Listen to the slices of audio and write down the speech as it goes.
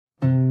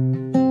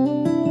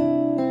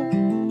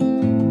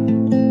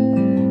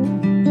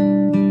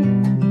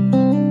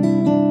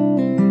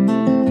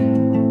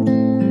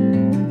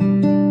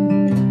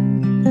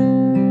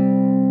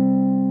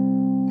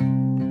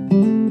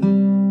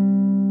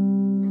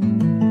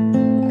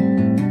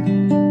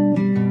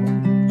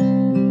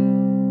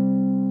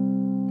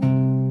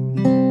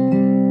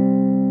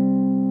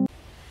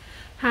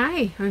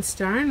Hi, I'm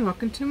Star and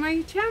welcome to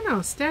my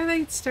channel,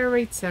 Starlight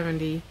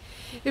 70.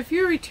 If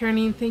you're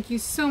returning, thank you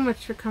so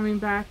much for coming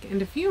back,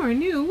 and if you are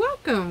new,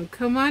 welcome,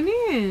 come on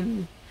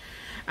in.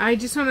 I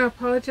just want to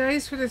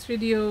apologize for this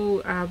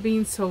video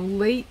being so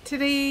late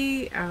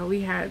today.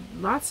 We had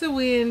lots of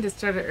wind. It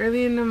started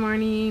early in the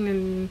morning,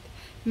 and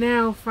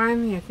now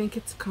finally I think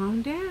it's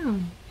calmed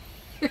down.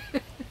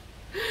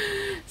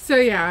 So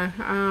yeah,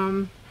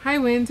 high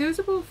winds. It was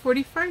about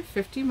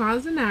 45-50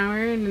 miles an hour,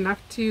 and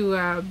enough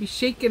to be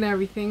shaking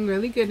everything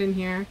really good in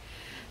here.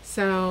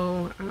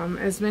 So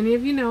as many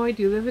of you know, I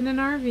do live in an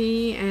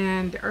RV,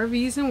 and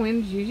RVs and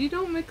winds usually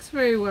don't mix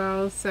very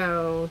well.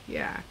 So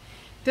yeah,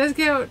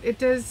 it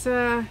does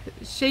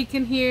shake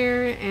in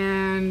here,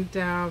 and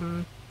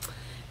the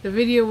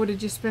video would have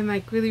just been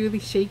like really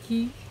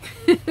shaky.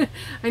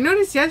 I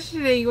noticed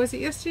yesterday, was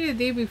it yesterday or the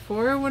day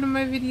before, one of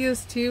my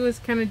videos too was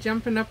kind of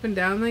jumping up and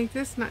down like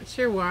this. Not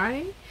sure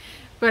why,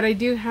 but I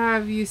do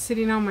have you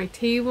sitting on my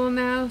table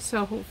now,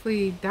 so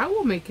hopefully that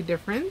will make a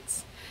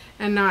difference,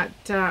 and not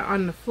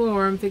on the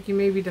floor. I'm thinking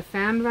maybe the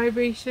fan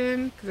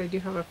vibration, because I do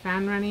have a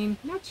fan running.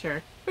 Not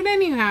sure, but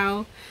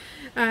anyhow,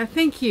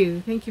 thank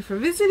you for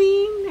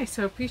visiting. I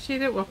so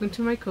appreciate it. Welcome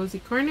to my cozy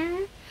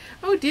corner.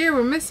 Oh dear,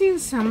 we're missing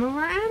some of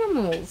our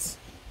animals.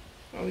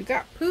 Well, we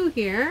got Pooh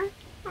here.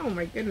 Oh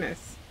my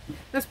goodness.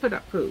 Let's put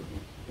up Pooh.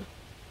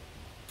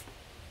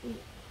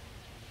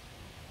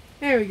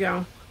 There we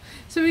go.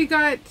 So we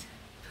got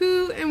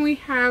Pooh and we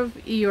have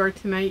Eeyore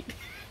tonight.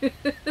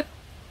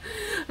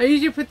 I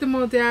usually put them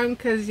all down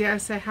because,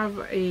 yes, I have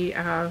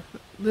a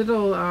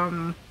little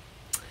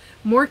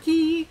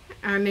Morky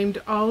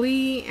named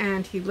Ollie,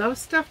 and he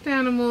loves stuffed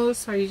animals,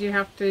 so I usually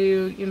have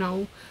to, you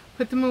know,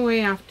 put them away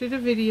after the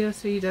video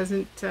so he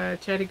doesn't try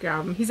to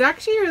grab them. He's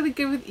actually really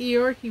good with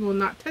Eeyore. He will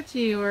not touch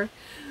Eeyore,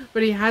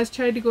 but he has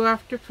tried to go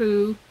after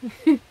Pooh.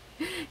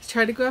 He's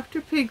tried to go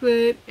after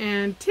Piglet,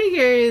 and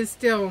Tigger is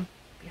still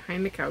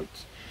behind the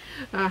couch.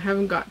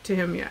 Haven't got to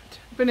him yet.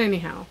 But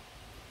anyhow,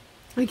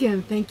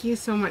 again, thank you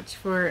so much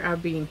for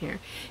being here.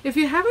 If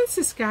you haven't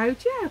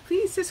subscribed, yeah,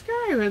 please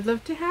subscribe. I'd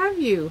love to have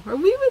you, or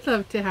we would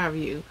love to have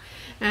you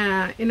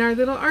in our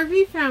little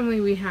RV family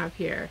we have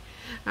here.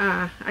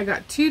 I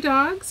got 2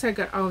 dogs. I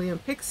got Ollie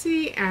and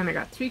Pixie, and I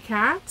got 3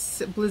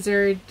 cats.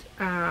 Blizzard,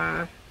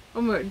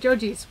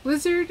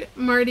 Blizzard,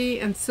 Marty,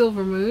 and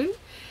Silver Moon.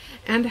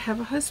 And I have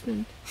a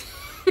husband.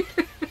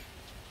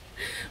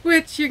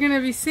 Which you're going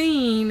to be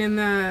seeing in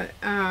the,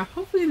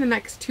 hopefully in the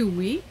next 2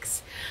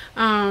 weeks.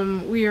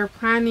 We are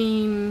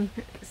planning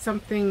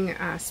something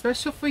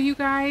special for you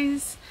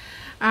guys.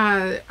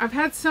 I've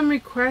had some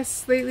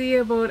requests lately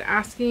about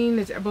asking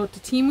about the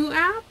Temu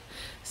app.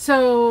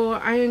 So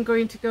I am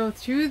going to go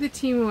through the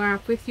Temu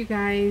app with you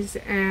guys,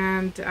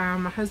 and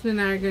my husband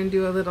and I are going to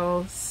do a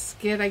little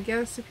skit, I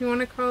guess, if you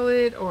want to call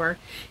it, or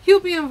he'll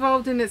be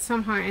involved in it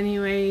somehow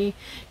anyway.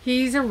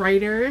 He's a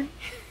writer.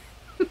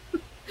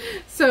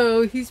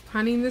 So he's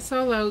planning this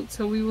all out,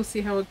 so we will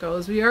see how it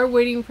goes. We are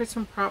waiting for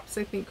some props,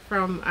 I think,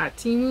 from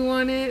Temu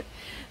on it.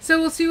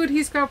 So we'll see what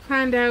he's got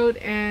planned out,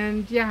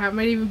 and yeah, it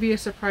might even be a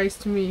surprise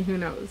to me, who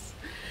knows.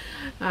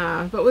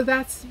 But with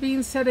that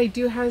being said, I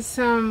do have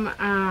some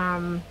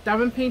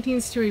diamond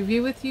paintings to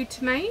review with you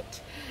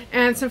tonight,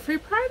 and some free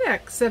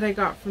products that I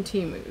got from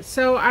Temu.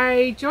 So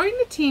I joined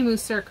the Temu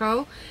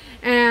circle,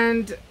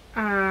 and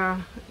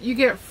you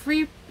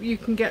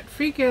can get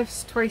free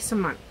gifts twice a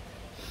month.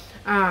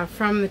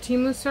 From the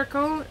Temu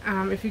circle.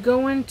 If you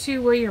go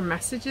into where your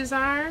messages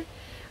are,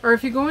 or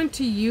if you go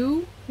into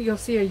you'll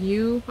see a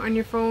U on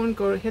your phone.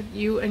 Go hit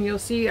U, and you'll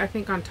see, I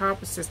think on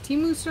top it says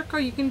Temu circle.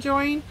 You can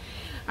join.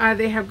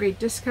 They have great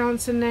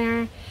discounts in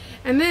there.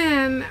 And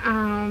then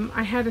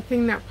I had a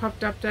thing that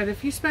popped up that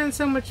if you spend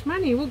so much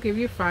money, we'll give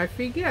you 5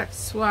 free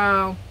gifts.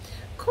 Well,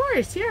 of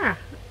course, yeah,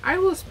 I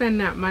will spend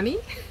that money.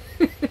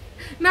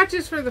 Not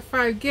just for the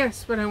 5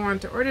 gifts, but I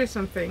wanted to order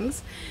some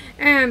things.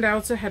 And I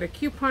also had a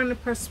coupon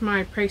plus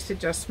my price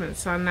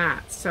adjustments on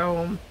that.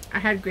 So I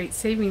had great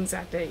savings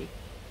that day.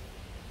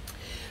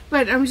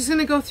 But I'm just going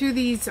to go through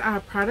these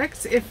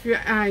products. If you're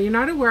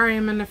not aware, I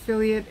am an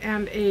affiliate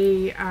and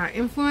a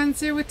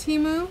influencer with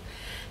Temu.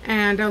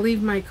 And I'll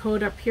leave my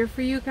code up here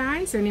for you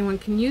guys. Anyone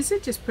can use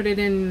it. Just put it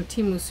in the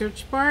Temu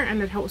search bar,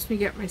 and it helps me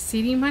get my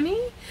CD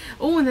money.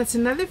 Oh, and that's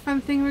another fun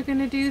thing we're going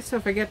to do. So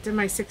if I get to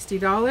my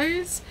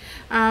 $60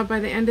 by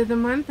the end of the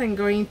month, I'm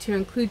going to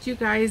include you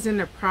guys in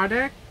a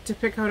product, to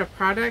pick out a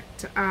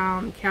product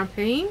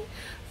campaign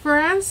for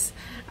us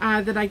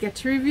that I get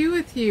to review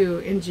with you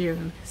in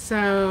June.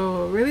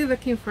 So really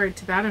looking forward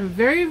to that. I'm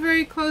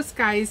very close,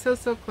 guys. So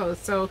close.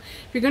 So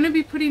if you're going to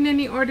be putting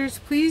any orders,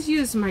 please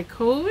use my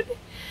code.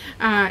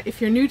 If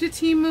you're new to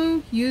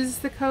Temu, use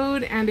the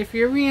code, and if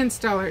you're a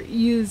reinstaller,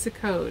 use the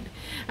code.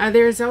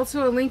 There's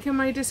also a link in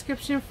my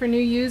description for new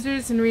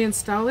users and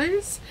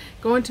reinstallers.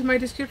 Go into my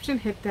description,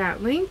 hit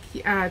that link.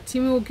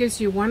 Temu gives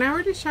you 1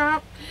 hour to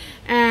shop,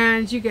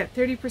 and you get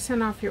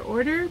 30% off your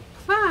order,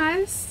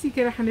 Plus, you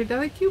get a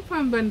 $100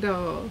 coupon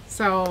bundle.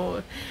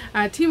 So,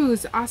 Temu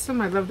is awesome.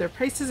 I love their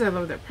prices. I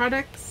love their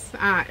products.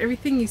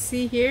 Everything you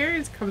see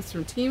here comes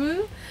from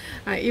Temu.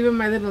 Even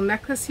my little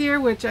necklace here,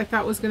 which I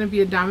thought was going to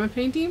be a diamond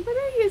painting, but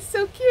hey, it's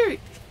so cute.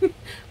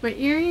 My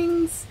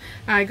earrings.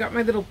 I got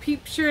my little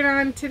peep shirt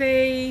on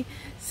today.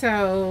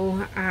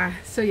 So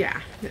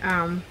yeah,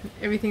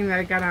 everything that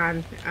I got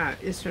on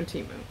is from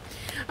Temu.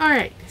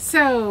 Alright,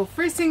 so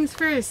first things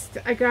first,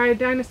 I got a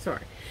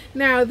dinosaur.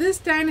 Now this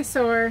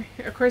dinosaur,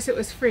 of course it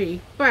was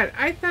free, but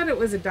I thought it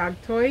was a dog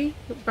toy,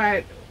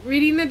 but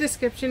reading the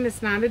description,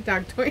 it's not a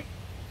dog toy.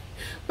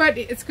 But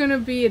it's going to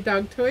be a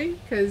dog toy,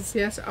 because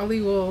yes,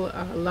 Ollie will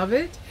love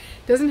it.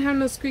 Doesn't have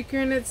no squeaker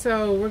in it,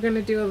 so we're going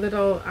to do a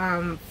little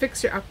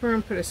fixer-upper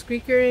and put a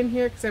squeaker in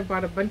here, because I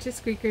bought a bunch of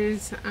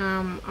squeakers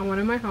on one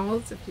of my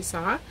hauls, if you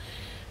saw.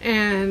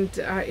 And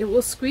it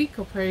will squeak.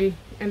 I'll probably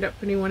end up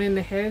putting one in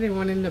the head and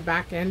one in the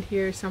back end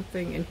here or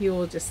something, and he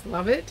will just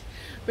love it.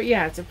 But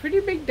yeah, it's a pretty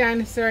big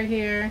dinosaur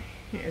here.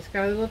 It's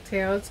got a little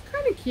tail. It's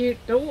kind of cute.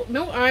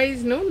 No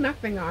eyes, no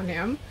nothing on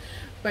him.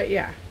 But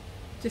yeah,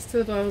 just a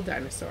little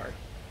dinosaur.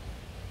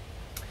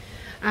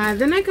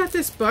 Then I got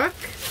this book,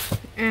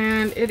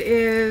 and it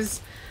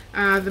is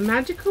The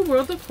Magical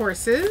World of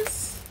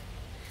Horses.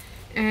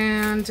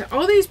 And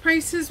all these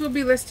prices will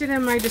be listed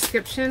in my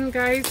description,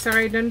 guys.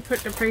 Sorry, I didn't put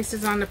the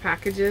prices on the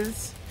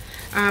packages.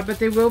 But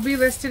they will be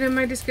listed in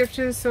my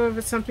description, so if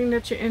it's something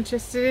that you're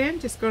interested in,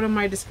 just go to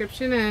my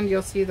description and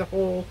you'll see the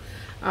whole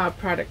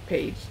product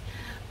page.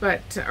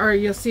 Or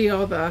you'll see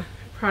all the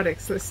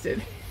products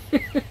listed.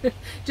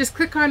 Just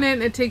click on it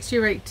and it takes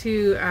you right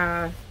to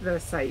the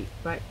site.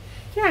 But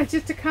yeah, it's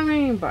just a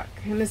coloring book.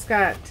 And it's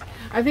got,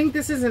 I think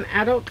this is an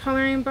adult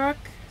coloring book.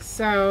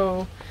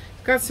 So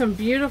it's got some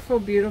beautiful,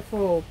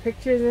 beautiful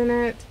pictures in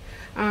it.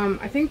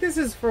 I think this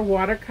is for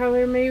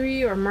watercolor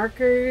maybe, or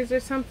markers or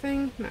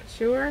something. Not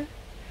sure.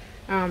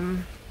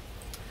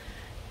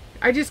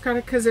 I just got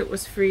it because it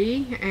was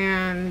free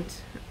and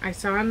I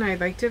saw it and I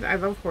liked it. I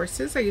love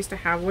horses. I used to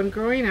have one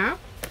growing up.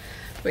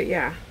 But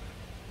yeah,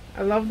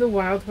 I love the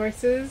wild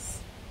horses.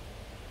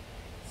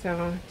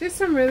 So just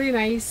some really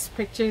nice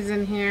pictures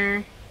in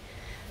here.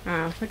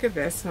 Look at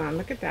this one.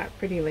 Look at that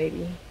pretty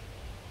lady.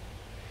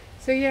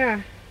 So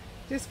yeah,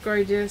 just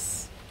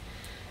gorgeous.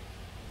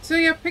 So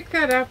yeah, pick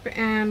that up,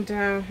 and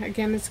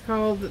again, it's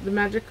called The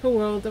Magical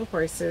World of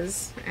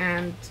Horses,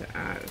 and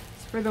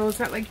it's for those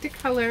that like to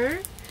color.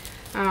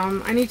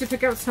 I need to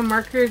pick out some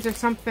markers or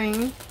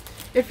something.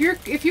 If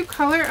you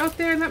color out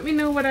there, let me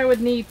know what I would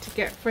need to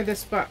get for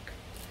this book.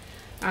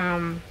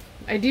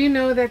 I do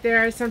know that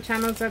there are some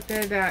channels out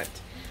there that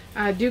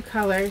do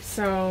color,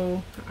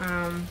 so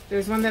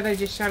there's one that I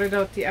just shouted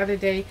out the other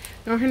day.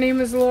 No, her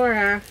name is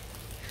Laura,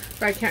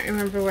 but I can't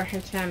remember what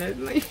her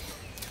channel is.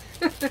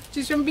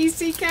 She's from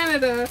BC,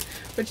 Canada,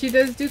 but she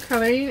does do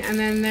coloring. And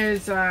then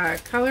there's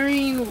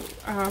coloring,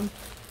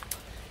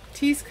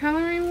 T's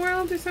Coloring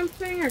World or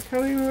something, or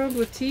Coloring World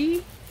with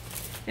T.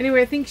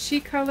 Anyway, I think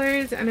she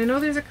colors, and I know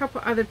there's a couple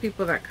other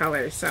people that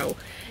color. So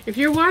if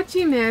you're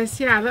watching this,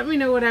 yeah, let me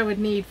know what I would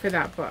need for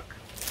that book.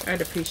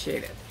 I'd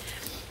appreciate it.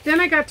 Then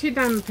I got 2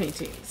 diamond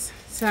paintings.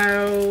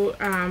 So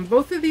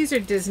both of these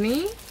are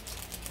Disney,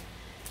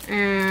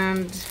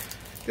 and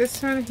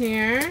this one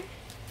here,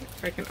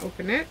 if I can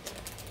open it.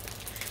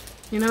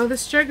 You know, the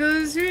struggle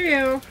is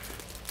real.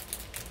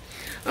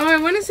 Oh, I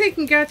want to say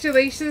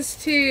congratulations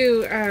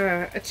to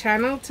a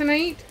channel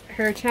tonight.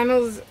 The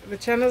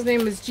channel's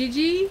name is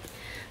Gigi,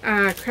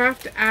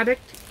 Craft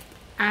Addict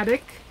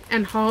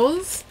and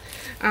Hauls.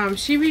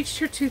 She reached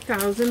her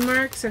 2,000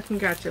 mark, so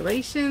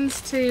congratulations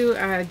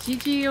to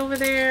Gigi over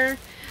there.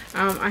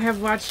 I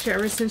have watched her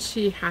ever since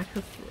she had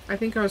her, I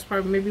think I was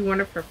probably maybe one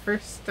of her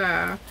first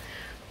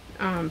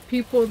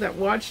people that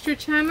watched her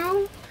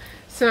channel.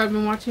 So I've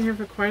been watching her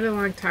for quite a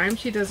long time.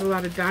 She does a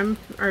lot of Temu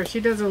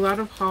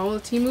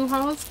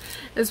hauls,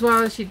 as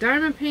well as she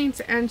diamond paints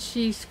and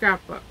she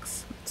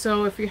scrapbooks.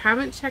 So if you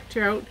haven't checked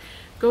her out,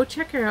 go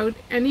check her out.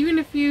 And even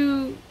if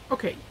you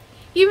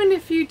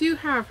do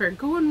have her,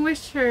 go and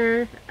wish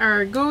her,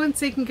 or go and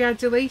say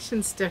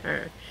congratulations to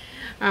her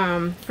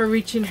for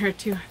reaching her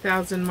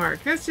 2,000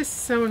 mark. That's just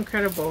so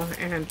incredible,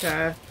 and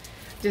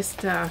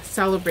just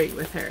celebrate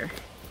with her.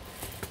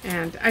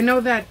 And I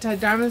know that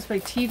Diamonds by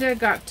Tita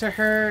got to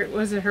her,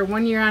 was it her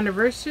 1-year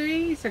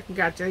anniversary? So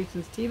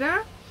congratulations,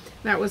 Tita.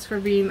 That was for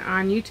being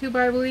on YouTube,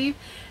 I believe.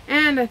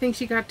 And I think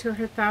she got to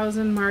her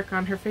 1,000 mark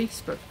on her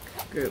Facebook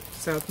group.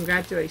 So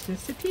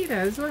congratulations to Tita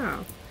as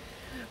well.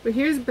 But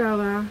here's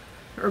Belle.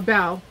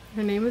 Her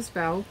name is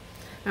Belle,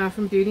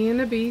 from Beauty and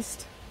the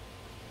Beast.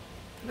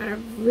 A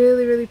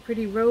really, really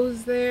pretty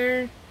rose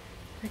there.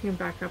 I can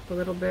back up a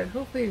little bit.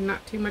 Hopefully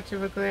not too much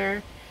of a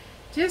glare.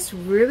 Just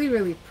really,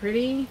 really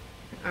pretty.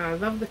 I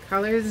love the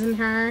colors in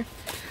her.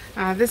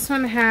 This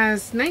one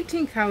has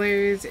 19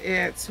 colors.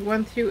 It's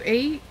 1 through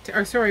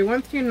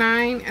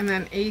 9, and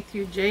then A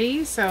through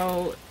J.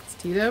 So it's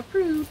Tita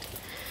approved.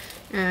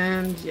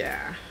 And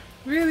yeah,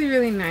 really,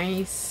 really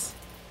nice.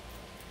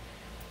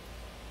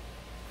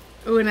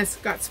 Oh, and it's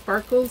got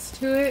sparkles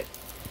to it.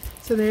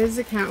 So So there's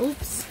the count.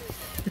 Oops.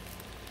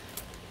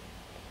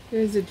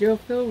 There's a drill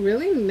fill,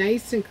 really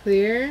nice and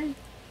clear.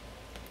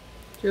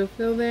 Drill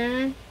fill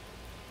there.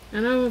 I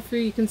don't know if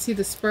you can see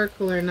the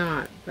sparkle or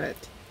not, but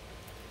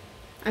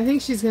I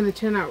think she's going to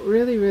turn out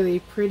really, really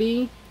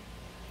pretty.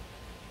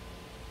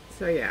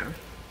 So yeah,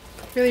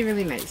 really,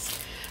 really nice.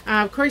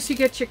 Of course, you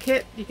get your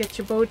kit, you get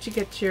your boat, you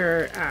get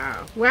your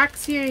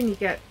wax here, and you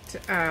get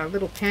a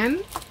little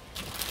pen.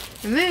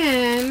 And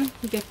then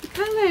you get the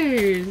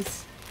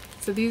colors.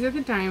 So these are the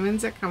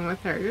diamonds that come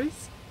with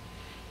hers.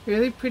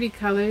 Really pretty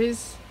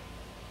colors.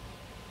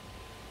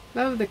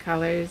 Love the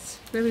colors.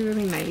 Really,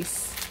 really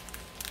nice.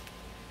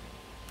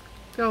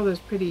 Look at all those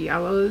pretty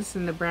yellows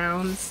and the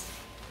browns.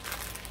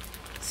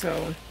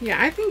 So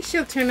yeah, I think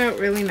she'll turn out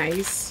really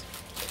nice.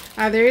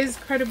 There is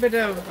quite a bit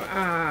of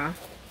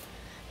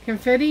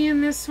confetti in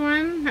this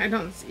one. I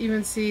don't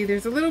even see,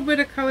 there's a little bit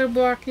of color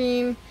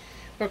blocking,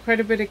 but quite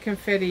a bit of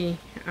confetti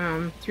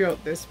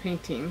throughout this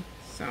painting.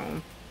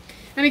 So,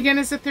 and again,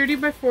 it's a 30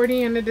 by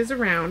 40 and it is a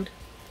round.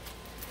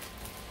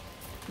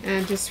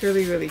 And just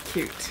really, really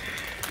cute.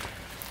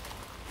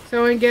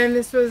 So again,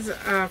 this was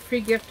a free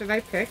gift that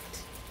I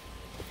picked.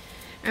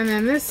 And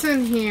then this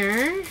one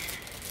here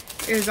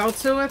is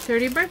also a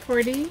 30 by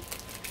 40.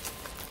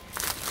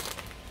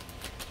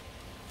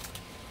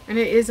 And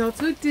it is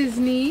also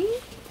Disney.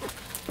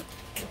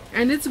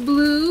 And it's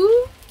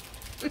blue.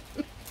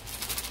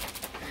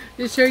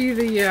 Just show you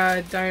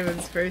the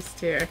diamonds first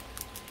here.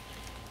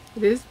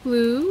 It is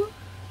blue.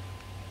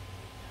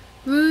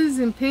 Blues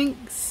and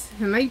pinks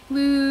and light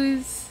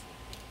blues.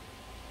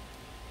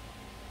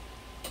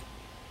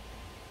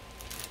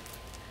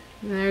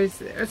 And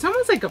it's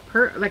almost like a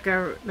purples.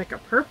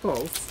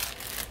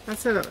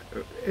 That's what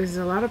there's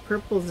a lot of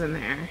purples in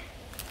there.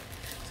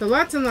 So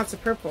lots and lots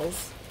of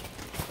purples.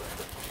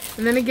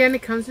 And then again,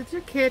 it comes with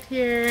your kit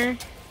here.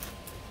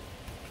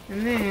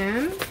 And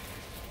then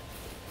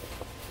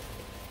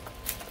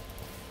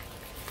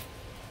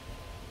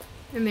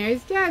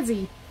there's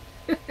Jazzy.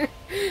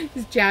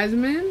 It's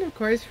Jasmine, of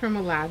course, from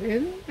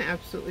Aladdin.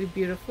 Absolutely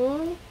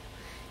beautiful. You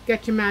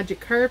got your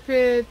magic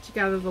carpet. You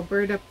got a little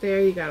bird up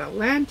there. You got a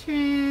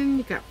lantern.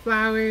 You got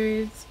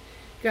flowers.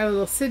 You got a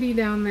little city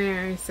down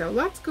there. So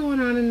lots going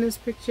on in this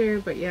picture,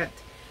 but yet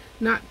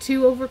not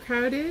too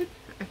overcrowded.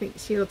 I think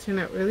she'll turn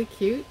out really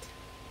cute.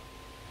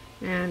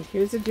 And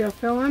here's a drill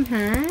fill on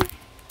her.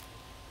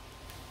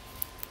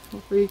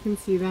 Hopefully you can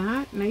see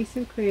that. Nice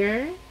and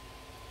clear.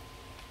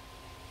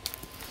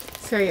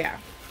 So yeah.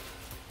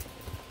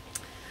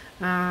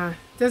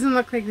 Doesn't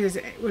look like there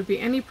would be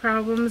any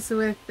problems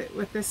with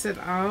this at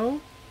all.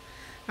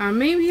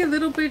 Maybe a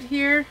little bit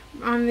here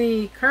on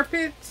the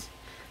carpet.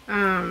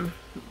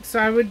 So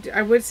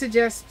I would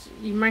suggest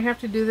you might have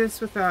to do this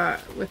with a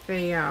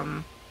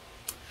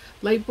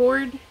light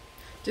board,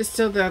 just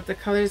so that the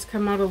colors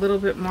come out a little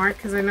bit more,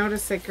 because I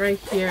noticed like right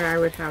here I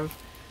would have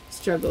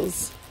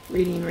struggles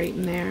reading right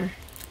in there.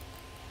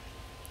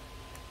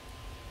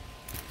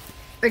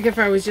 Like if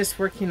I was just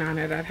working on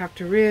it, I'd have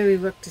to really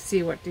look to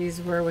see what these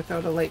were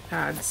without a light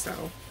pad.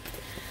 So,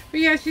 but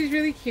yeah, she's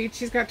really cute.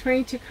 She's got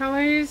 22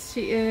 colors.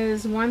 She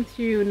is 1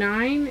 through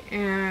 9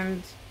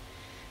 and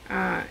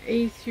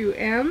A through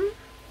M.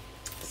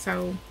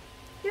 So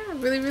yeah,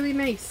 really, really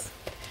nice.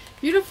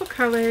 Beautiful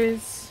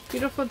colors.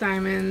 Beautiful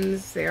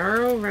diamonds. They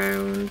are all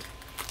round.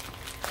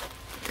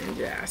 And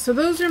yeah, so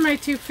those are my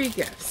 2 free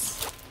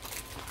gifts.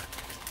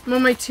 Well,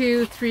 my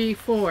 2, 3,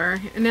 4.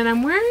 And then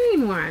I'm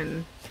wearing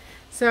one.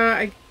 So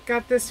I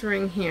got this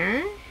ring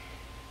here.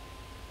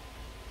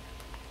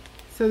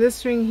 So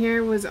this ring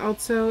here was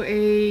also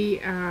a,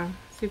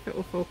 see if it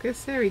will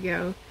focus. There we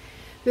go.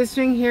 This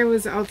ring here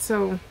was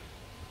also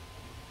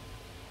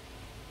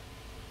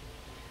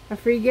a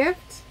free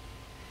gift.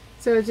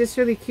 So it's just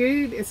really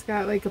cute. It's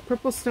got like a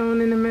purple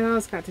stone in the middle.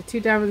 It's got the 2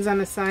 diamonds on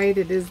the side.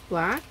 It is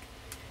black.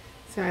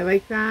 So I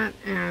like that.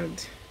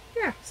 And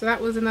yeah, so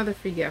that was another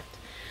free gift.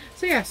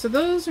 So yeah, so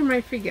those are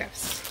my free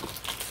gifts.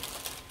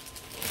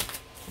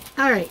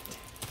 Alright.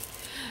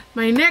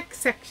 My next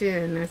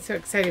section. I'm so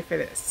excited for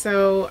this.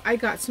 So I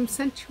got some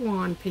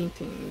Scentuan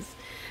paintings.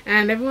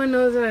 And everyone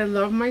knows that I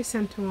love my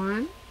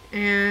Scentuan.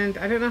 And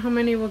I don't know how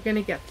many we're going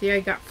to get here.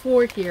 I got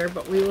 4 here,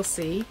 but we will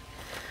see.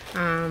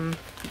 We're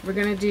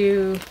going to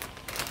do...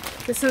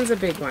 This one's a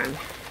big one.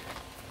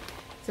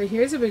 So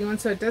here's a big one.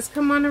 So it does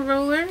come on a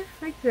roller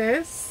like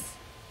this.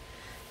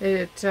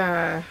 It,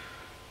 let's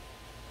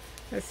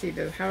see,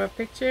 does it have a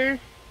picture?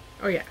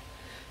 Oh yeah.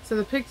 So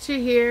the picture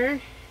here,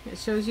 it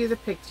shows you the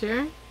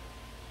picture.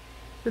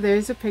 So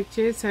there's a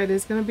picture. So it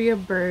is going to be a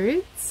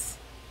bird's.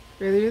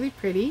 Really, really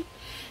pretty.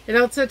 It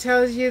also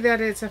tells you that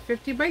it's a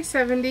 50 by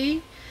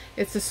 70.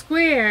 It's a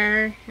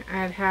square.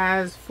 It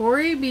has 4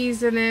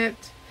 ABs in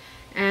it.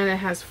 And it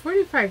has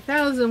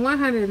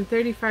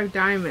 45,135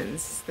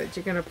 diamonds that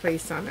you're going to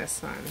place on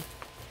this one.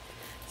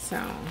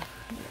 So,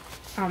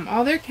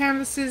 all their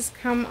canvases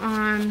come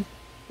on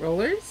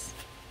rollers.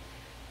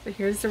 So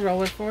here's the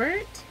roller for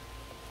it.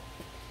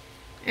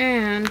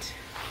 And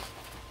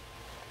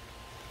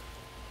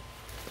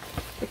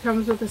it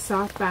comes with a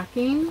soft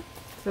backing.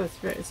 So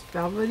it's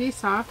velvety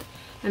soft,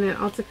 and it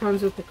also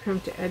comes with the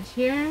crimped edge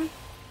here.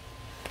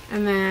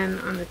 And then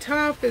on the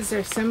top is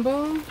their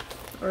symbol,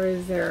 or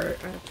is their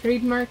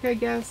trademark, I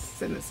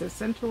guess, and it says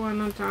Center One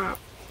on top.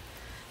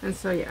 And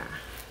so yeah,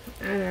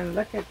 and then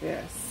look at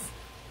this.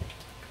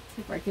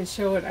 See if I can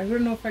show it. I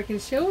don't know if I can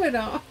show it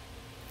all.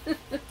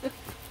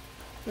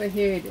 But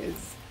here it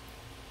is.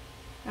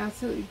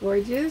 Absolutely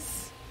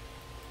gorgeous.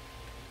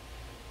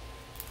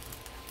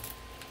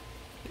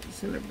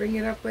 Just gonna bring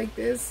it up like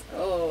this.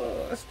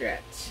 Oh, a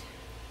stretch.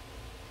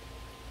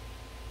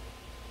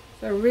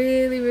 So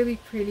really, really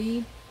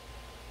pretty.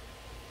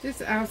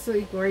 Just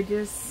absolutely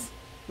gorgeous.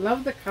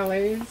 Love the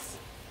colors.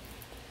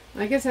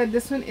 Like I said,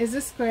 this one is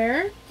a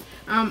square.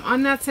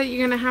 On that site,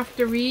 you're gonna have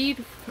to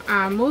read.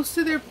 Most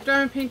of their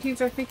diamond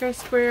paintings, I think, are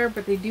square,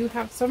 but they do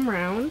have some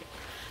round.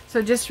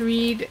 So just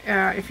read.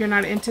 If you're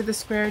not into the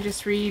square,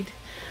 just read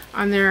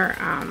on their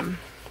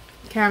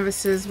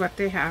canvases what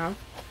they have.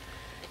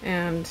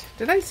 And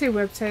did I say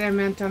website? I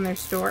meant on their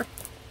store.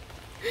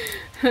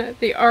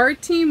 They are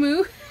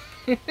Temu.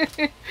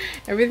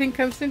 Everything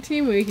comes from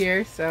Temu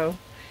here, so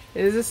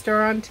it is a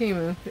store on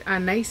Temu.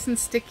 Nice and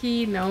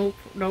sticky, no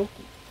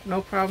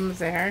problems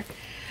there.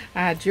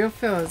 Drill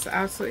fill is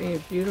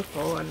absolutely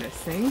beautiful on this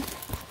thing.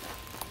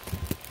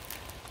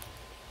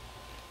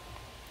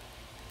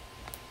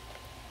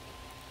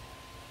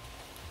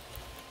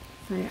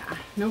 So yeah,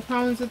 no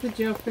problems with the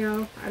drill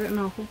fill. I don't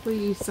know, hopefully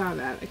you saw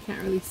that. I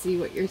can't really see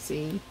what you're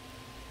seeing.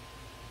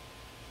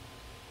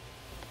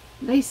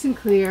 Nice and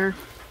clear.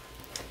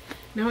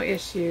 No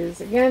issues.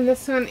 Again,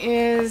 this one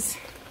is,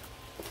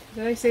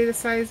 did I say the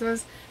size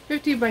was?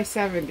 50 by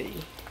 70.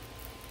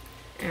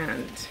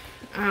 And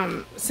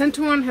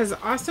Center One has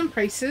awesome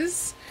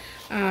prices.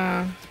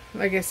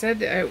 Like I said,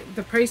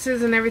 the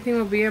prices and everything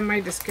will be in my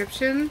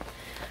description.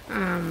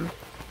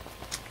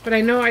 But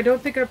I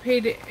don't think I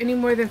paid any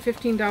more than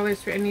 $15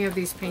 for any of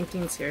these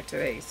paintings here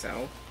today.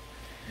 So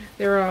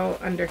they're all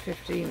under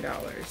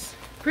 $15.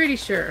 Pretty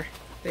sure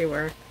they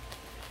were.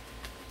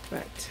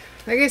 But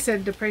like I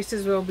said, the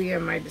prices will be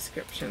in my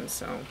description.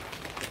 So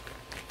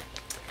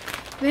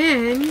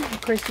then,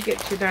 of course, you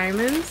get your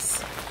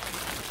diamonds.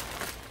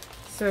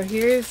 So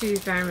here's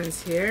these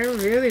diamonds here.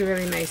 Really,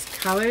 really nice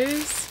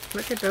colors.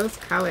 Look at those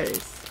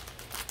colors.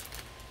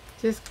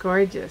 Just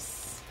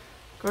gorgeous.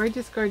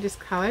 Gorgeous, gorgeous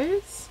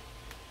colors.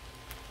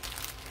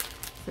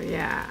 So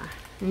yeah.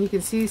 And you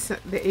can see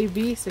the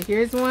AB. So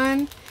here's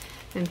one.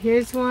 And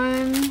here's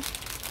one.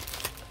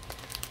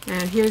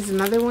 And here's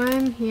another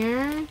one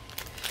here.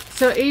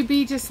 So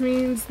AB just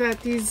means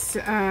that these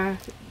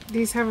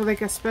have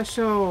like a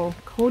special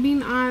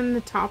coating on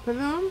the top of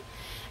them,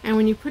 and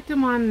when you put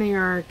them on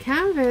their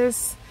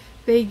canvas,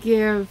 they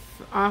give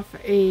off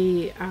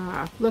a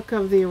look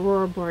of the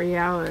Aurora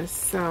Borealis.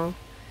 So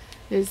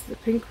there's the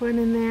pink one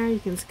in there, you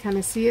can kind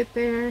of see it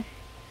there,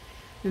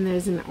 and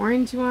there's an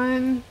orange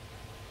one.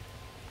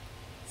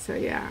 So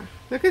yeah,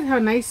 look at how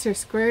nice their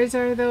squares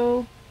are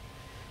though.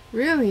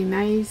 Really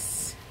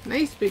nice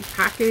big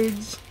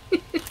package.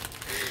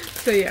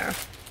 So yeah,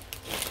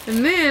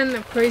 and then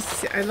of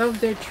course I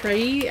love their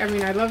tray. I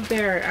mean, I love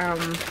their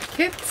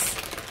kits,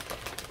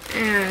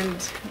 and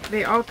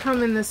they all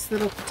come in this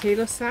little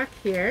potato sack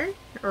here,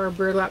 or a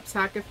burlap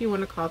sack if you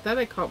want to call it that.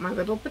 I call it my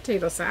little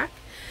potato sack.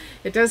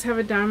 It does have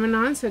a diamond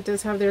on, so it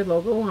does have their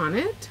logo on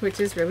it,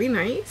 which is really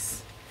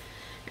nice.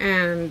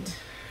 And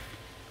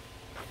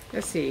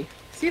let's see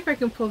if I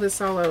can pull this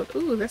all out.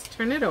 Ooh, let's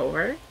turn it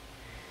over,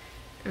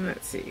 and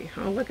let's see.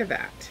 Oh, look at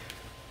that.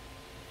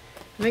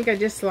 I think I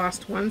just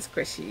lost one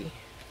squishy.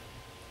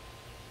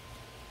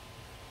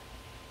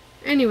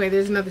 Anyway,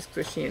 there's another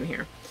squishy in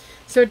here.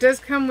 So it does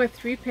come with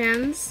 3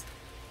 pens.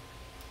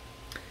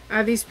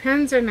 These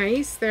pens are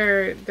nice.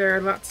 They're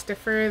a lot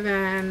stiffer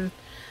than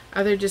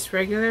other just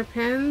regular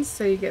pens.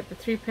 So you get the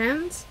 3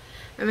 pens,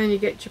 and then you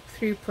get your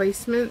 3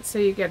 placements. So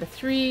you get a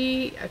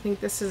 3, I think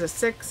this is a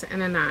 6,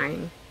 and a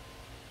 9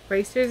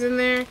 placers in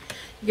there.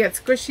 You get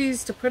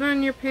squishies to put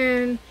on your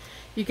pen.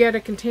 You get a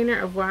container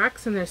of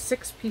wax, and there's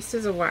 6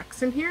 pieces of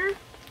wax in here.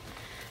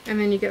 And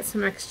then you get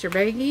some extra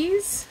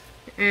baggies,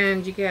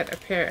 and you get a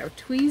pair of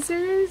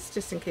tweezers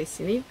just in case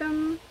you need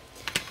them.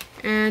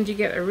 And you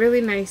get a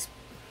really nice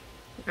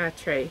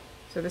tray.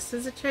 So this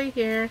is a tray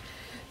here.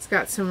 It's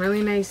got some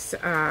really nice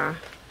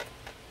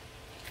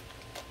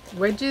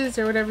wedges,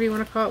 or whatever you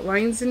want to call it,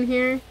 lines in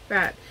here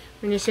that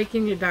when you're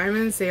shaking your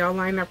diamonds, they all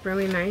line up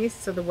really nice.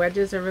 So the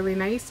wedges are really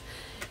nice.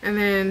 And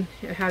then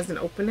it has an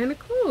open and a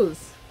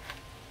close.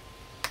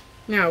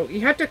 Now,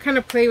 you have to kind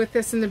of play with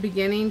this in the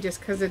beginning just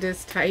because it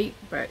is tight,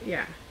 but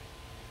yeah.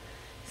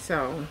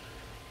 So,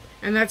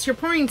 and that's your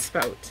pouring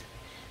spout.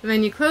 And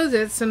then you close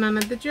it so none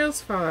of the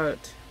drills fall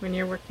out when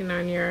you're working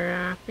on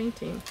your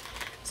painting.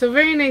 So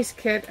very nice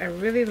kit. I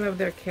really love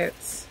their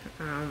kits.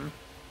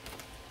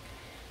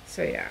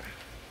 So yeah.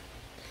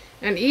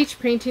 And each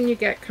painting you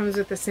get comes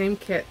with the same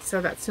kit,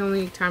 so that's the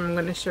only time I'm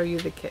going to show you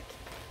the kit.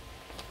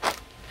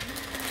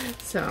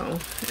 So,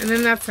 and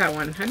then that's that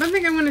one. I don't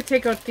think I'm going to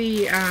take out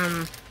the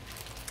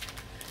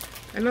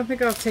I don't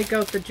think I'll take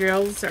out the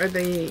drills or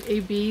the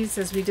ABs,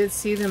 as we did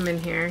see them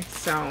in here.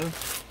 So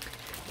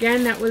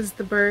again, that was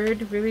the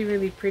bird. Really,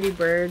 really pretty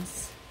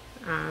birds.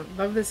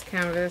 Love this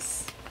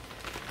canvas.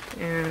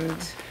 And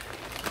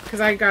because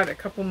I got a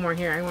couple more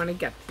here I want to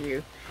get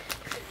through.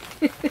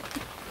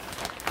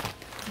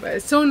 But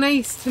it's so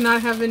nice to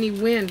not have any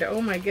wind.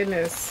 Oh my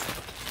goodness.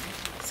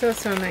 So,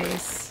 so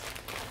nice.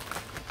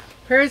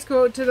 Prayers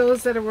go out to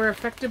those that were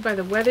affected by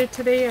the weather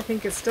today. I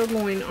think it's still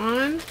going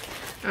on.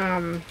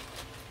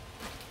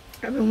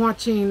 I've been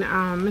watching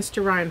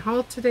Mr. Ryan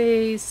Hall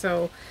today,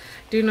 so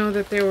do know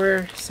that there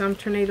were some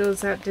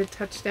tornadoes that did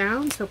touch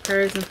down. So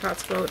prayers and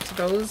thoughts go out to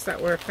those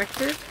that were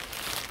affected.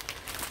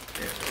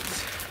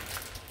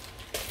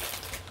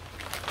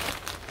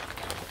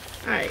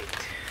 Alright,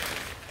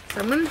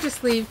 so I'm going to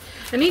just leave.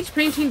 And each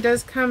painting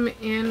does come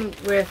in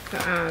with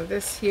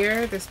this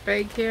here, this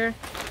bag here.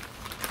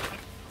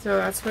 So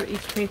that's what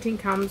each painting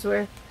comes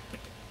with,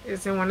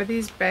 is in one of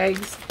these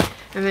bags.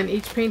 And then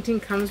each painting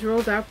comes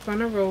rolled up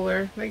on a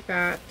roller like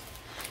that.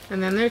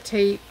 And then they're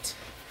taped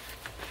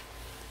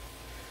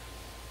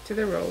to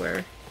the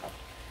roller.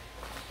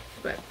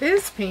 But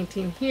this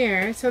painting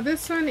here, so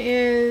this one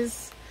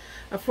is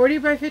a 40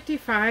 by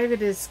 55.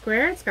 It is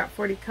square. It's got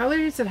 40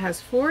 colors. It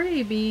has 4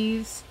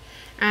 ABs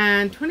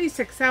and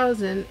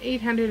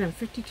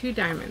 26,852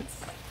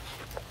 diamonds.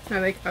 I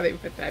like how they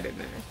put that in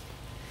there.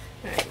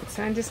 Alright,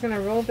 so I'm just going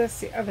to roll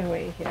this the other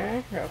way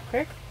here real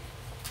quick.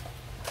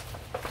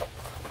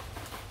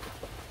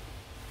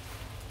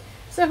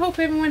 So I hope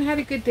everyone had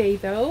a good day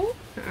though.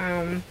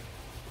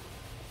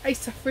 I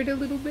suffered a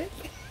little bit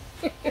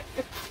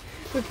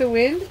with the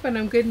wind, but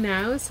I'm good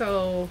now,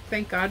 so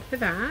thank God for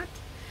that.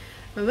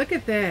 But look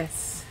at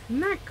this.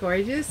 Isn't that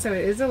gorgeous? So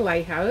it is a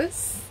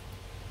lighthouse.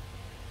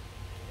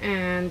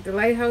 And the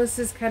lighthouse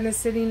is kind of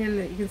sitting in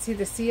the, you can see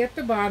the sea at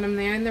the bottom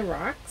there and the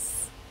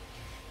rocks.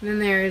 And then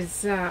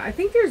there's, I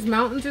think there's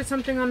mountains or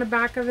something on the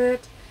back of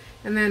it.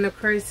 And then of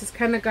course it's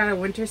kind of got a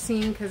winter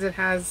scene because it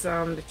has,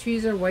 the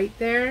trees are white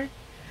there.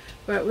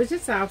 But it was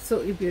just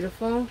absolutely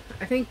beautiful.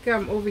 I think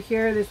over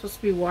here there's supposed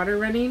to be water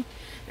running.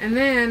 And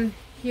then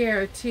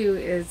here too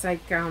is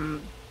like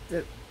the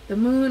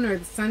moon or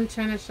the sun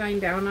trying to shine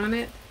down on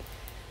it.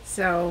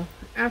 So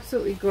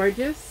absolutely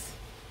gorgeous.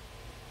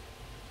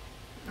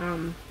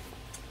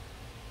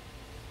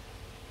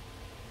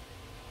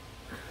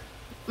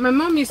 My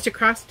mom used to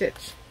cross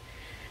stitch,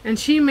 and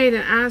she made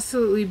an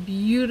absolutely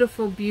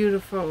beautiful,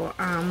 beautiful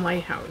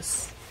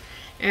lighthouse.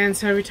 And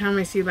so every time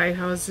I see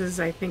lighthouses,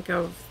 I think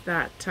of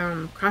that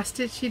cross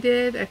stitch she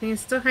did. I think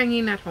it's still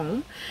hanging at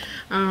home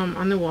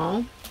on the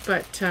wall.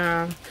 But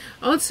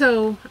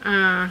also,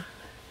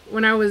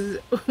 when I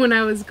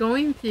was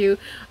going through,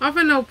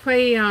 often I'll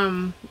play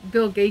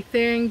Bill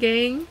Gaither and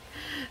Gang.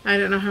 I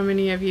don't know how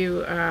many of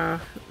you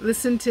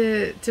listen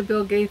to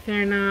Bill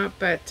Gaither or not,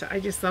 but I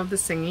just love the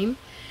singing.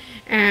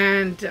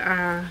 And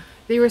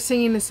they were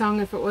singing the song,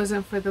 "If it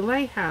wasn't for the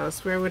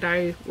lighthouse, where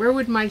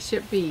would my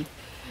ship be?"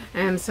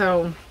 And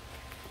so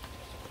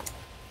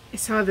I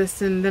saw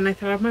this, and then I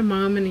thought of my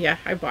mom, and yeah,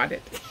 I bought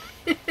it.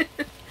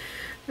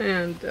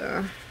 And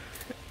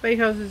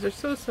lighthouses are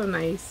so, so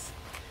nice.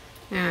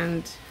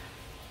 And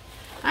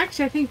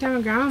actually, I think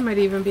Down Ground might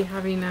even be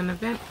having an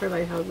event for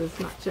lighthouses.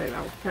 Not sure,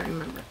 I can't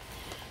remember.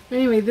 But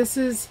anyway, this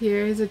is,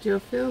 here is a drill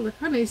field. Look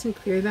how nice and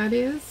clear that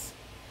is.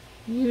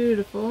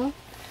 Beautiful.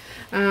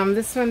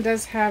 This one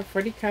does have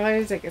 40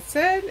 colors, like I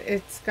said.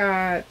 It's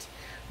got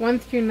 1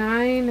 through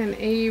 9 and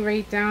A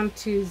right down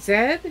to Z,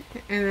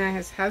 and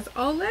it has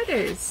all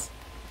letters.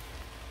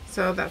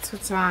 So that's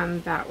what's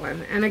on that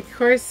one. And of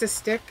course the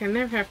stick, I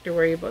never have to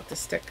worry about the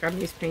stick on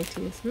these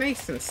paintings.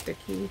 Nice and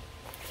sticky.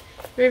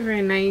 Very,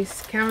 very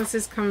nice.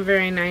 Canvases come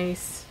very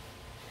nice.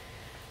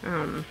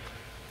 So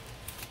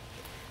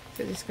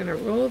just going to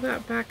roll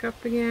that back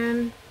up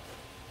again.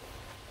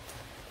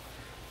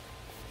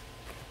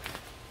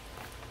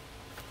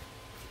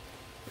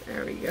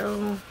 There we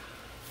go.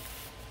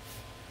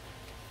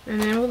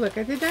 And then we'll look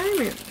at the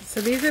diamonds.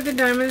 So these are the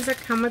diamonds that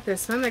come with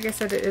this one. Like I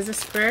said, it is a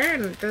square,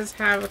 and it does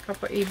have a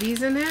couple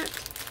ABs in it.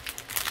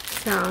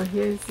 So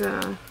here's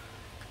the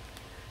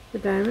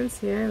diamonds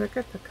here. Look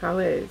at the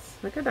colors.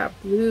 Look at that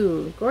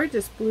blue.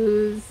 Gorgeous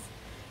blues.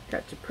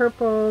 Got your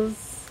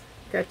purples.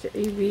 Got your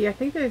AB. I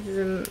think there's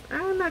an,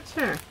 I'm not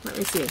sure. Let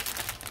me see.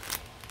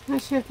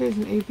 Not sure if there's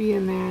an AB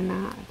in there or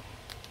not.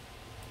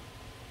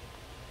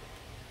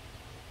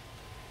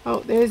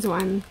 Oh, there's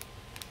one.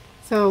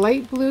 So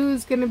light blue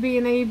is going to be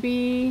an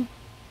AB.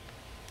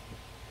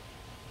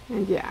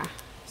 And yeah.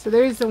 So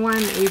there's the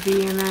one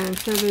AB, and then I'm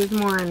sure there's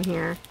more in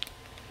here.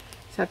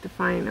 Just have to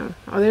find them.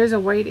 Oh, there's a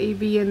white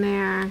AB in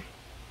there.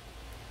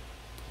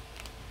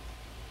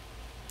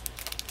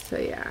 So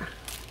yeah.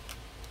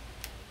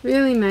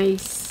 Really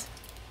nice.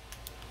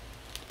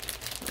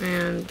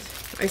 And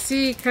I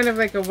see kind of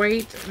like a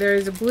white.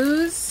 There's a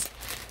blues,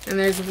 and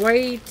there's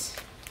white.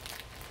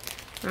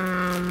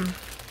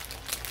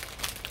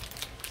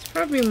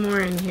 Probably more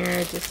in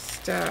here.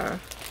 Just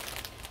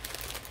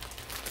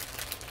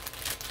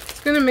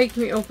it's gonna make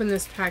me open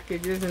this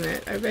package, isn't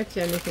it? I bet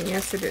you anything.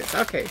 Yes, it is.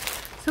 Okay,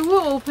 So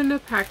we'll open the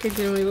package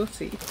and we will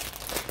see.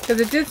 Because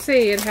it did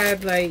say it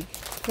had like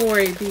 4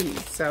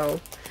 ABs, so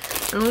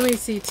I only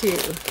see 2.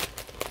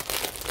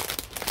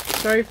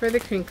 Sorry for the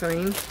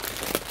crinkling.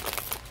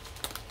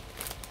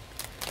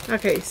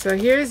 Okay, so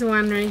here's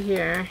one right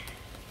here.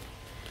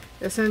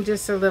 This one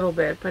just a little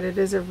bit, but it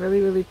is a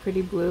really, really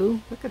pretty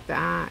blue. Look at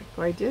that.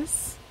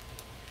 Gorgeous.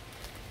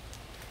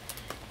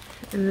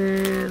 And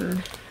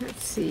then,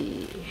 let's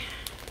see.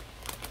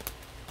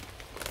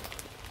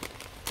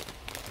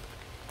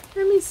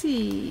 Let me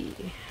see.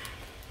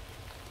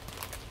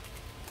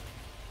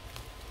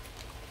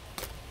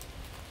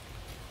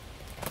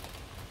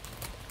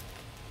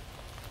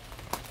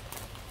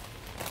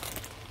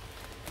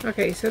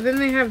 Okay, so then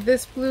they have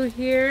this blue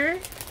here.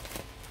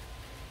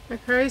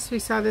 Of course, we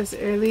saw this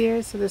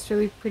earlier, so this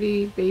really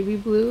pretty baby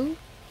blue.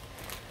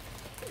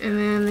 And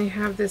then they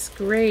have this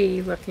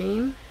gray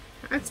looking.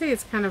 I'd say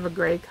it's kind of a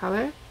gray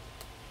color.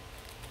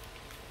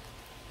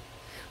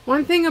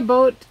 One thing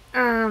about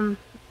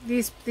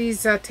these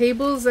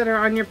tables that are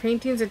on your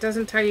paintings, it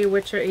doesn't tell you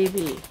which are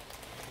AB.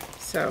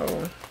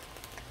 So,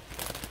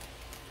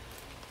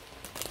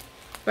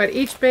 but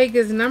each bag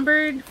is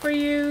numbered for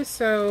you,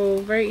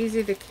 so very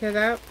easy to kit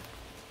up.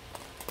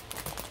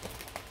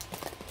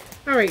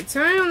 Alright,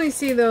 so I only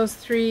see those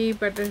 3,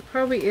 but there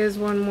probably is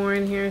one more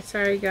in here.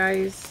 Sorry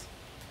guys.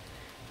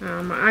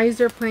 My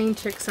eyes are playing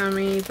tricks on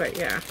me, but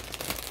yeah.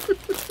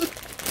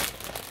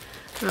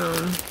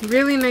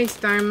 Really nice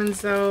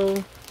diamonds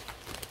though.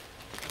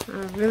 I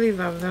really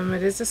love them.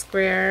 It is a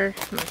square.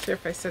 I'm not sure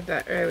if I said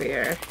that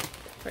earlier,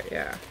 but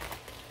yeah.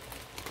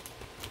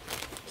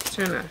 Just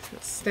trying to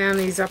stand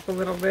these up a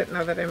little bit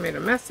now that I made a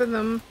mess of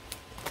them.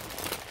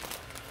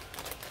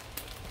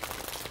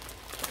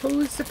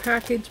 Close the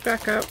package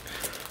back up.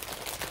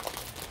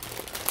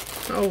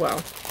 Oh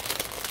well.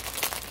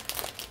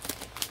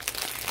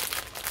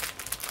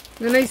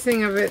 The nice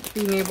thing of it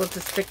being able to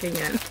stick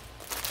again.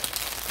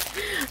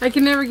 I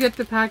can never get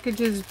the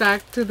packages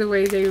back to the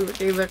way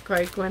they look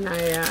like when I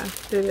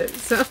did it.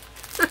 So,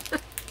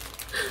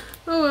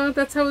 oh well,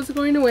 that's how it's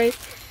going away.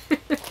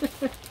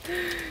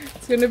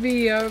 It's going to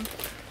be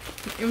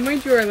in my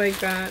drawer like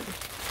that.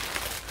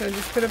 So I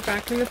just put it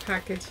back in the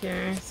package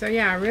here. So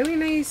yeah, really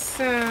nice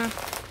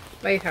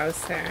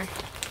lighthouse there.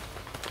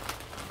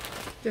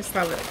 Just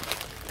love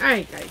it.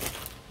 Alright guys.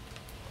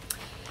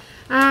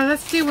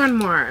 Let's do one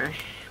more.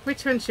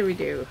 Which one should we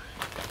do?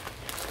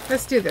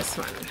 Let's do this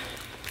one.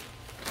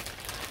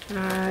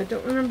 I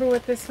don't remember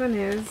what this one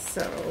is,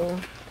 so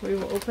we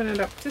will open it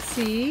up to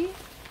see.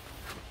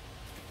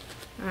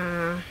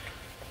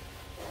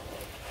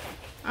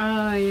 Oh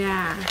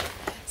yeah.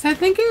 So I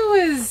think it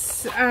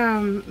was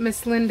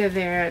Miss Linda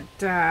there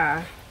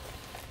at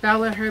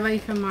Belle, Her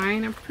Life and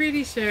Mine. I'm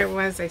pretty sure it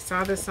was. I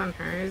saw this on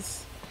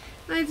hers.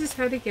 I just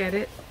had to get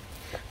it.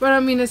 But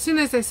I mean, as soon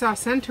as I saw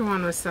Center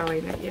One was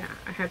selling it, yeah,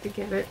 I had to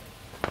get it.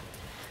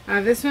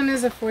 This one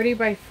is a 40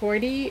 by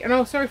 40.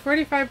 No, sorry,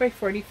 45 by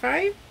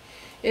 45.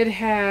 It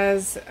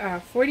has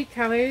 40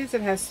 colors.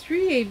 It has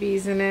 3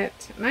 ABs in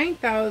it.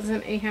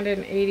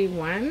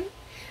 9,881.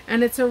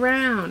 And it's a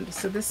round.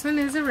 So this one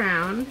is a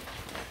round.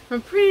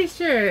 I'm pretty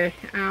sure.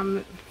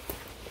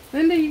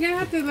 Linda, you're going to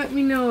have to let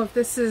me know if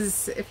this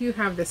is, if you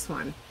have this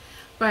one.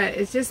 But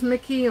it's just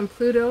Mickey and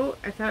Pluto.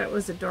 I thought it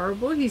was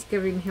adorable. He's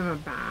giving him a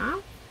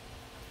bath.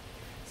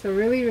 So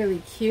really,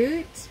 really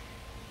cute.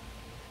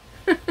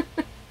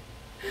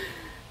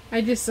 I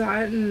just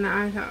saw it and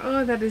I thought,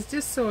 oh, that is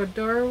just so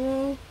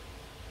adorable.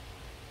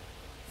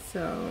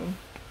 So,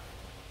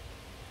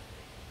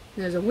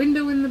 there's a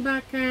window in the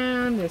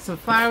background. There's some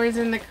flowers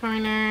in the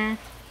corner.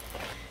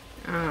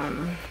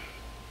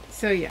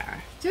 So yeah,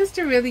 just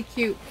a really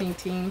cute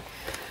painting.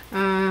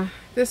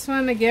 This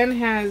one again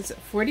has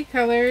 40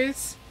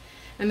 colors.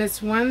 And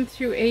it's 1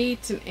 through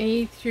 8 and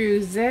A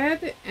through Z.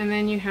 And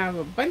then you have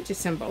a bunch of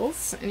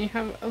symbols. And you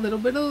have a little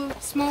bit of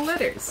small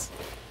letters.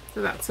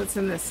 So that's what's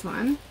in this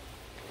one.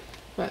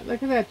 But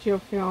look at that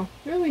geofill.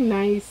 Really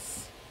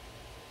nice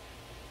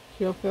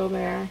geofill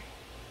there.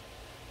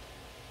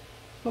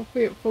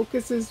 Hopefully it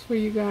focuses for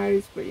you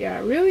guys. But yeah,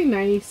 really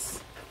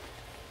nice.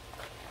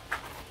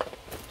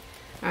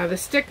 The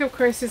stick, of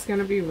course, is going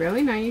to be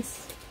really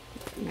nice.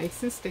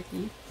 Nice and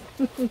sticky.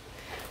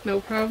 No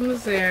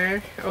problems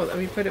there. Oh, let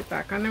me put it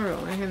back on the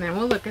roller. And then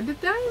we'll look at the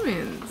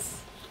diamonds.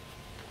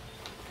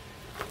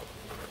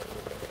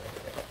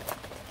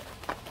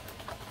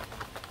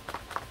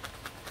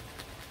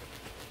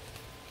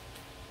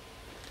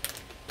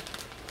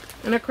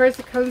 And of course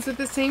it comes with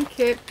the same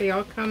kit. They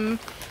all come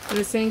in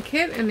the same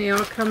kit and they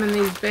all come in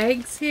these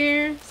bags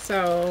here.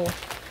 So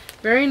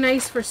very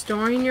nice for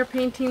storing your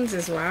paintings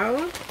as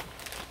well.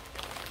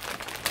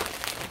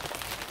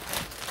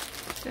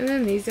 And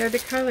then these are the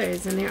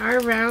colors and they are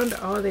round.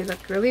 Oh, they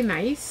look really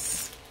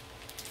nice.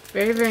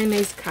 Very, very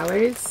nice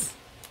colors.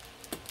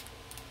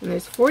 And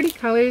there's 40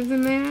 colors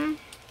in there.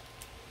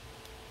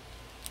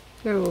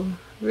 So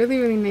really,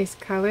 really nice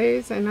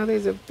colors. I know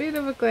there's a bit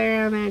of a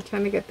glare on there. I'm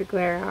trying to get the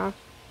glare off.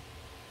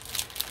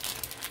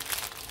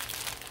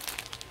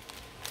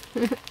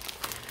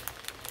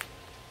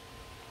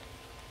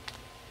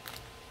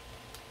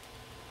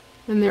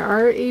 And there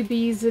are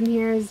ABs in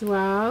here as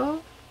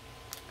well.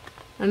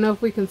 I don't know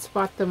if we can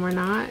spot them or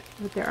not,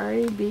 but there are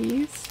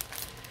ABs.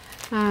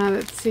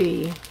 Let's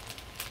see.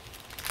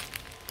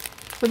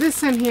 Well,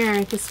 this one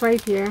here, this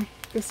right here,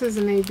 this is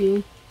an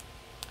AB.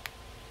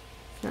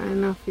 So I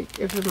don't know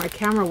if my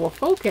camera will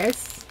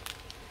focus.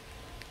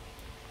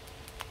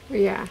 But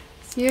yeah,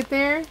 see it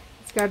there?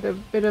 It's got a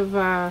bit of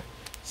a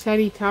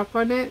shiny top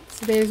on it.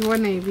 So there's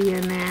one AB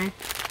in there.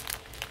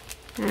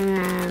 And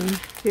then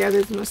the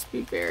others must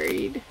be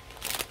buried.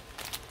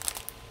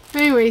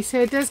 Anyway,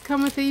 so it does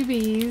come with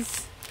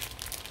ABs.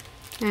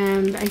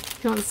 And I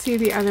don't see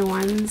the other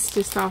ones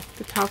just off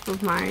the top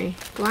of my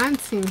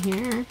glancing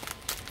here.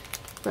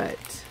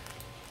 But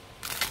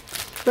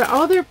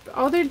all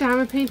their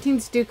diamond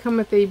paintings do come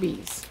with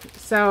ABs.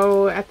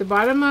 So at the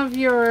bottom of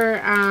your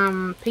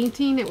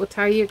painting, it will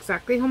tell you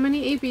exactly how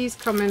many ABs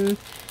come in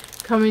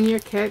your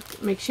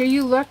kit. Make sure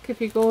you look. If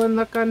you go and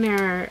look on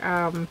their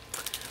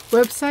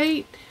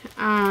website,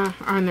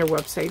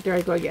 there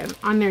I go again,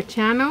 on their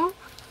channel.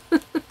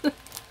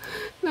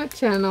 Not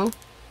channel.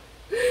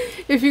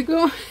 If you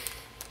go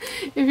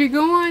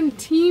on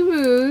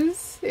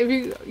Temu's,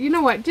 you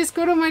know what, just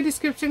go to my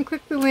description,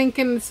 click the link,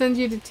 and it sends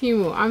you to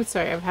Temu. I'm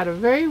sorry, I've had a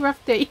very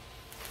rough day.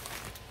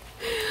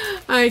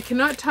 I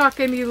cannot talk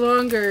any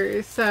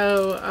longer,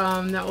 so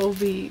that will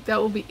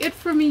be it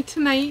for me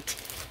tonight.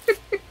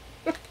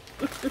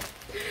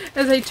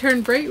 As I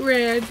turn bright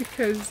red,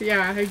 because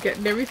yeah, I'm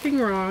getting everything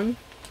wrong.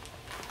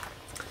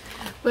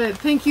 But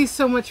thank you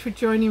so much for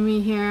joining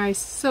me here. I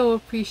so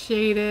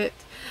appreciate it.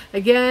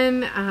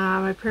 Again,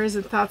 my prayers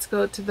and thoughts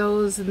go out to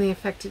those in the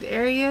affected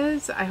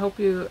areas. I hope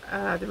the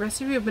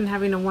rest of you have been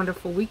having a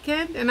wonderful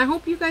weekend, and I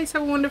hope you guys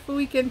have a wonderful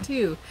weekend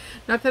too.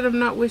 Not that I'm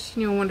not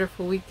wishing you a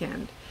wonderful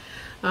weekend,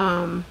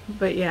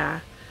 but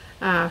yeah.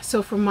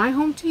 So from my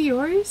home to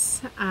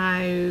yours,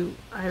 I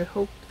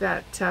hope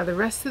that the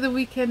rest of the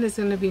weekend is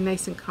going to be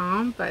nice and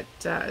calm, but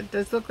it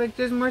does look like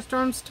there's more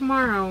storms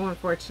tomorrow,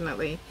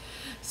 unfortunately.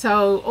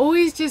 So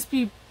always just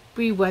be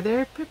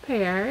weather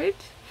prepared.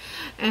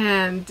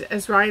 And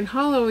as Ryan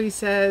Hall always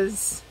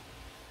says,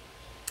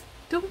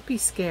 don't be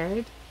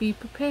scared, be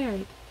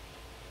prepared.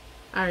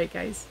 Alright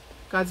guys,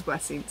 God's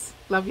blessings.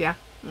 Love ya.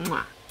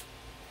 Mwah.